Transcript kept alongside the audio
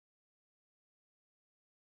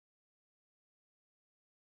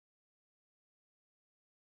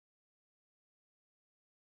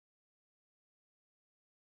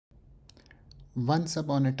Once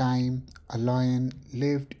upon a time, a lion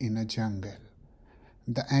lived in a jungle.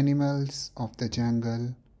 The animals of the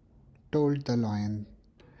jungle told the lion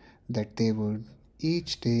that they would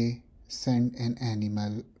each day send an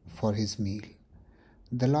animal for his meal.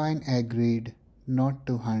 The lion agreed not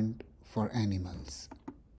to hunt for animals.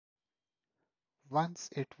 Once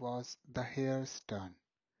it was the hare's turn.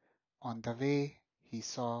 On the way, he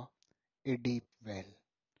saw a deep well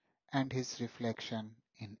and his reflection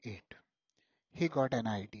in it. He got an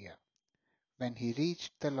idea. When he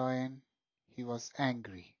reached the lion, he was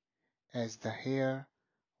angry as the hare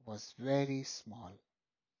was very small.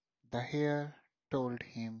 The hare told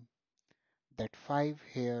him that 5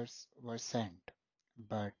 hares were sent,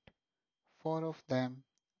 but 4 of them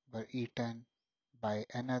were eaten by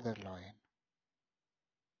another lion.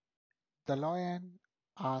 The lion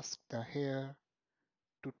asked the hare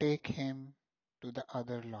to take him to the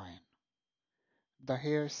other lion. The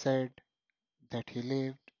hare said that he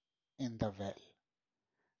lived in the well.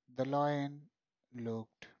 The lion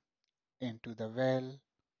looked into the well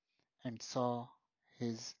and saw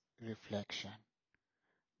his reflection,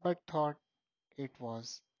 but thought it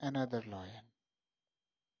was another lion.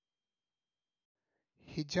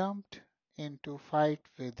 He jumped in to fight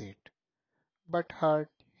with it, but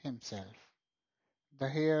hurt himself. The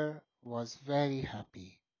hare was very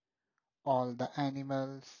happy. All the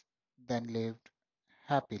animals then lived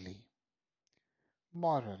happily.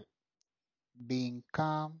 Moral: being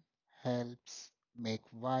calm helps make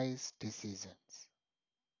wise decisions.